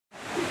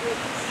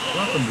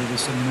welcome to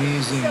this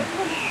amazing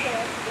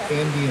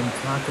Andean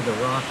Cock of the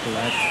Rock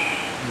Lake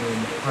in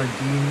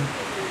Jardin,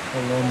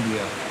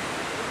 Colombia.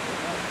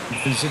 We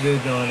visited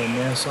on a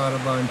mass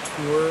Audubon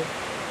tour.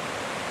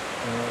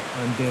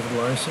 I'm David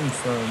Larson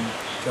from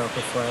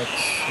Joppa Flats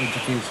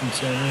Education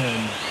Center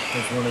and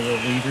as one of the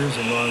leaders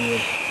along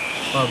with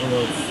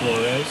Pablo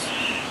Flores.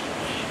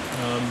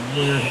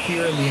 We're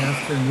here in the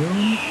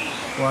afternoon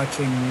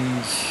watching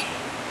these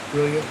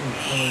brilliantly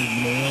colored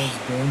males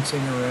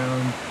dancing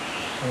around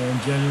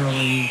and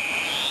generally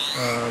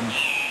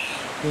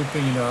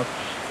looping it up,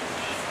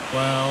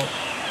 while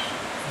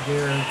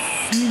their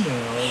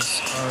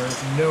females are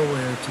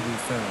nowhere to be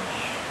found.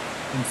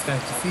 In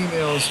fact, the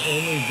females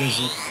only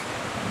visit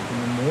in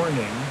the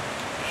morning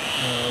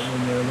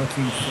when they're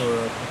looking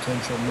for a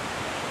potential mate.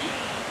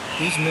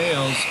 These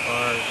males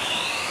are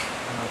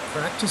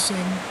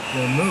practicing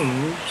their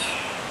moves.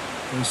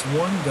 There's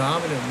one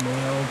dominant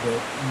male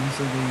that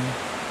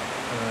usually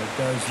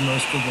does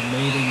most of the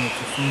mating with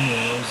the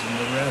females, and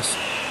the rest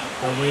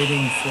are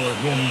waiting for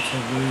him to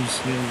lose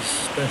his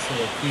special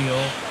appeal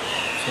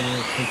so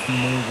that they can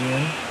move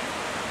in.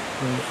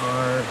 We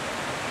are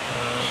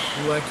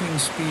collecting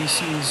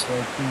species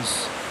like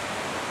these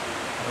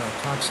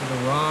cocks of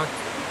the rock,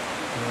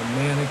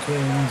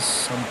 manakins,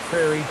 some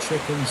prairie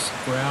chickens,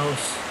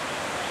 grouse,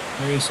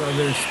 various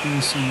other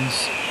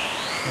species.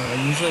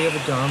 Usually have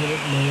a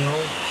dominant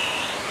male,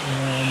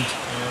 and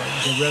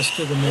the rest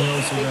of the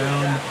males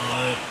around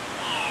are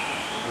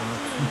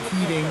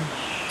competing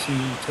to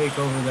take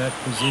over that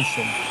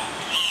position.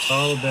 It's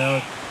all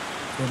about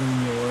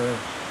getting your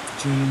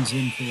genes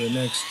into the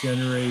next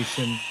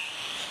generation.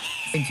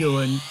 I think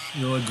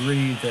you'll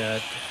agree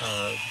that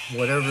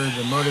whatever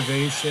the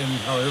motivation,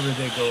 however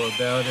they go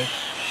about it,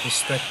 the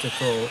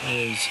spectacle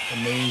is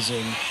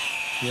amazing.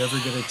 If you ever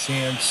get a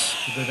chance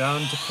to go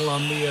down to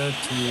Colombia,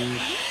 to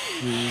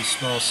the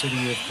small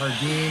city of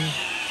Jardin,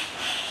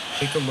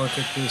 take a look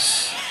at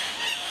this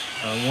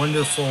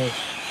wonderful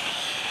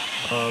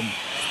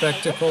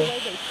spectacle.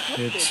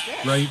 It's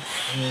right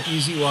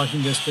easy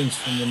walking distance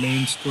from the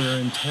main square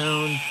in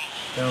town,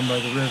 down by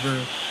the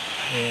river,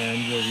 and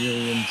you'll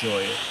really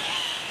enjoy it.